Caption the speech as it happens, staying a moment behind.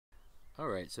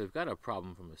Alright, so we've got a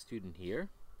problem from a student here.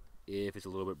 If it's a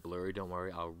little bit blurry, don't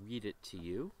worry, I'll read it to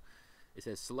you. It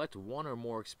says, select one or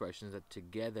more expressions that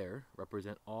together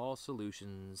represent all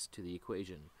solutions to the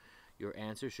equation. Your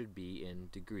answer should be in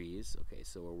degrees. Okay,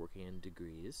 so we're working in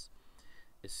degrees.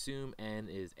 Assume n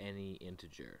is any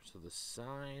integer. So the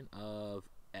sine of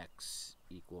x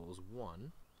equals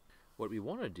 1. What we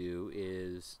want to do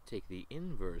is take the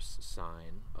inverse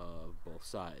sine of both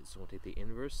sides. So we'll take the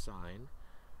inverse sine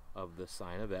of the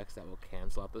sine of x. That will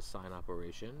cancel out the sine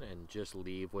operation and just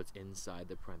leave what's inside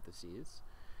the parentheses.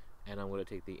 And I'm going to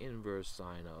take the inverse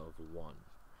sine of 1.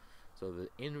 So the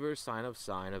inverse sine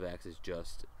of x is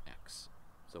just x.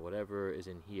 So whatever is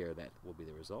in here, that will be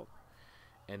the result.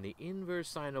 And the inverse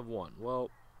sine of 1,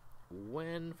 well,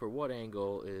 for what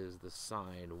angle is the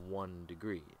sine 1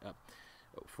 degree?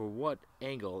 For what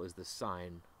angle is the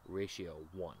sine ratio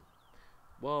 1?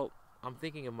 Well, I'm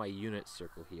thinking of my unit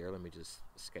circle here. Let me just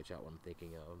sketch out what I'm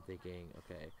thinking of. I'm thinking,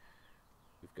 okay,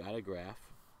 we've got a graph.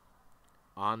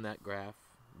 On that graph,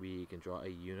 we can draw a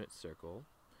unit circle.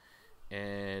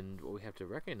 And what we have to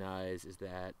recognize is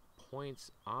that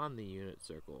points on the unit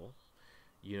circle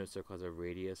has a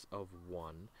radius of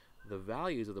 1. The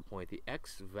values of the point, the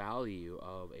x value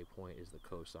of a point is the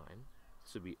cosine.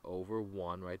 This would be over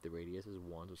 1, right? The radius is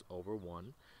 1, so it's over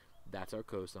 1. That's our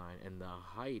cosine. And the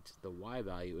height, the y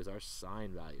value, is our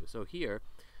sine value. So here,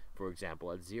 for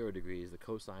example, at 0 degrees, the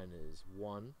cosine is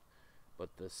 1, but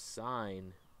the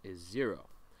sine is 0.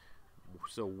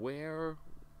 So where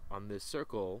on this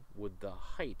circle would the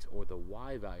height or the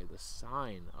y value, the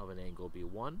sine of an angle, be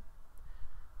 1?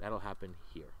 That'll happen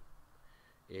here.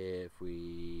 If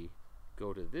we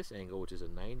go to this angle, which is a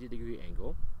 90-degree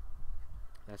angle,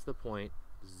 that's the point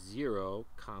 0,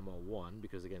 1,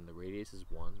 because again the radius is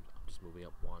 1. I'm just moving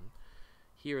up 1.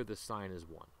 Here the sine is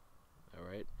 1.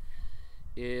 Alright.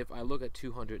 If I look at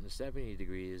 270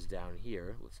 degrees down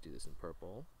here, let's do this in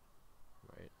purple.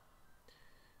 Right.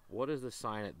 What is the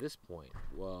sine at this point?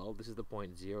 Well, this is the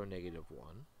point 0,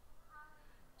 -1.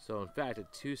 So in fact,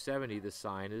 at 270, the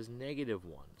sine is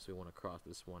 -1. So we want to cross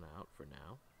this one out for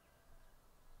now.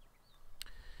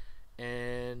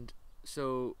 And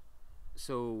so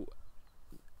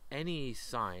any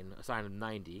sine, a sine of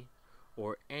 90,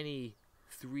 or any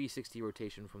 360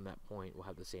 rotation from that point will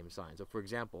have the same sign. So for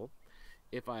example,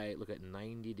 if I look at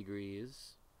 90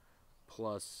 degrees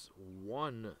plus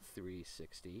 1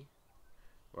 360,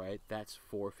 right, that's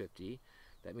 450.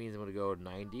 That means I'm going to go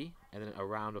 90 and then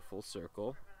around a full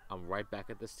circle. I'm right back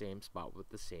at the same spot with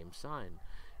the same sign.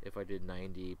 If I did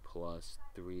 90 plus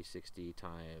 360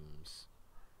 times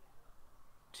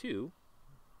 2,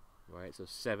 right, so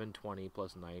 720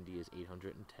 plus 90 is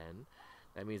 810.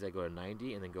 That means I go to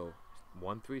 90 and then go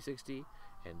 1 360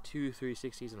 and 2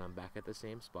 360s, and I'm back at the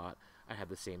same spot. I have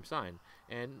the same sign.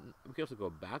 And we can also go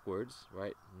backwards,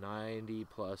 right? 90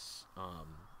 plus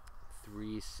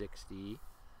 360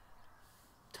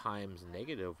 times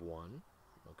 -1.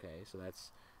 Okay, so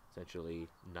that's essentially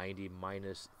 90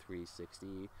 minus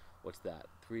 360. What's that?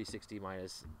 360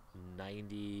 minus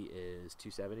 90 is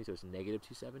 270, so it's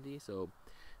 -270. So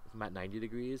if I'm at 90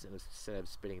 degrees, and instead of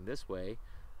spinning this way,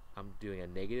 I'm doing a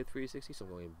 -360, so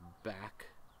I'm going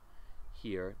back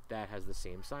here. That has the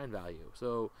same sine value.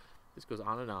 So this goes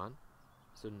on and on.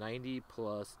 So 90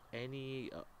 plus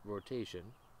any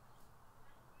rotation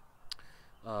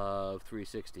of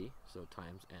 360, so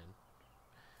times n.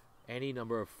 Any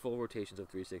number of full rotations of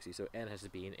 360, so n has to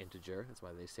be an integer, that's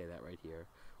why they say that right here,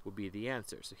 would be the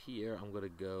answer. So here I'm going to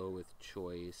go with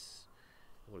choice,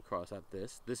 I'm going to cross out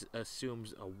this. This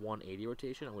assumes a 180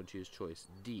 rotation. I'm going to choose choice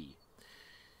D.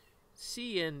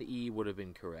 C and E would have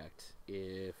been correct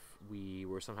if we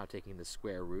were somehow taking the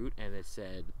square root and it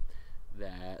said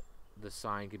that the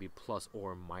sign could be plus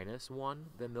or minus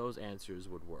 1, then those answers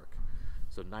would work.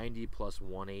 So 90 plus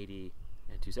 180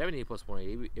 and 270 plus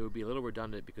 180, it would be a little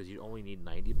redundant because you only need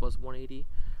 90 plus 180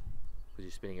 because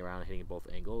you're spinning around and hitting both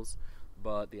angles.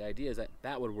 But the idea is that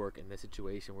that would work in this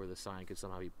situation where the sign could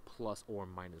somehow be plus or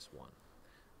minus 1.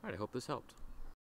 Alright, I hope this helped.